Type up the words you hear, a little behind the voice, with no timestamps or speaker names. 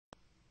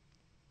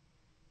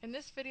In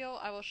this video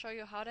I will show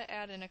you how to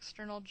add an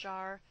external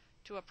jar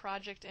to a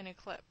project in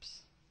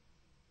Eclipse.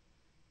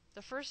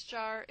 The first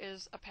jar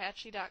is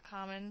Apache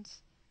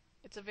Commons.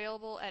 It's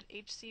available at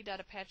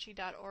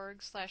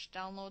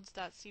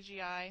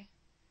hc.apache.org/downloads.cgi.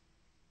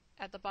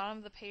 At the bottom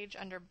of the page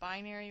under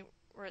binary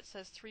where it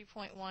says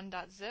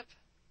 3.1.zip.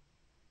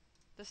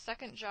 The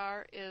second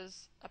jar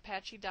is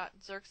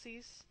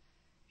Apache.Xerxes.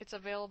 It's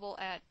available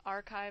at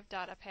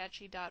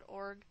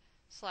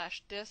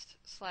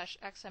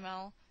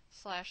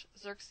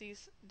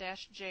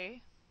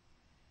archive.apache.org/dist/xml/Xerxes-J.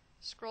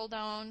 Scroll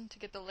down to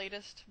get the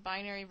latest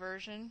binary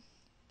version.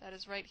 That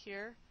is right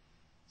here,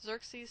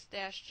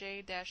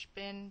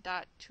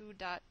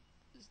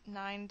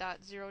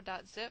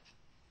 Xerxes-J-bin.2.9.0.zip,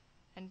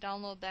 and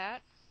download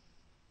that.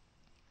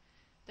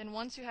 Then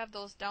once you have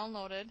those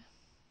downloaded,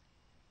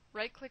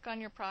 right-click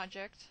on your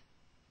project,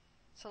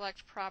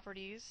 select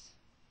Properties,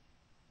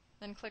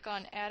 then click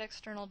on Add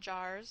External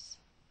Jars,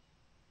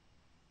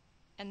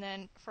 and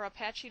then for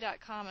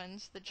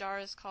Apache.Commons, the jar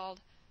is called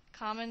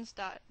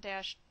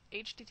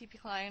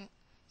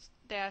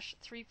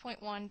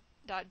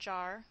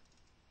commons-http-3.1.jar.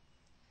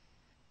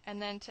 And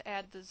then to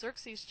add the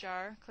Xerxes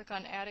jar, click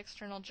on Add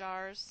External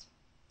Jars,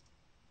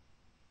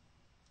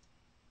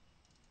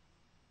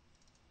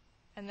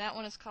 and that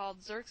one is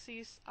called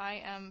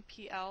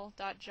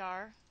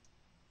Xerxes-impl.jar.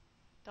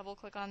 Double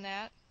click on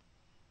that,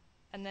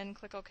 and then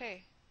click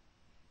OK.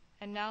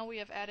 And now we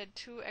have added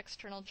two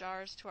external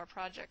jars to our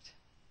project.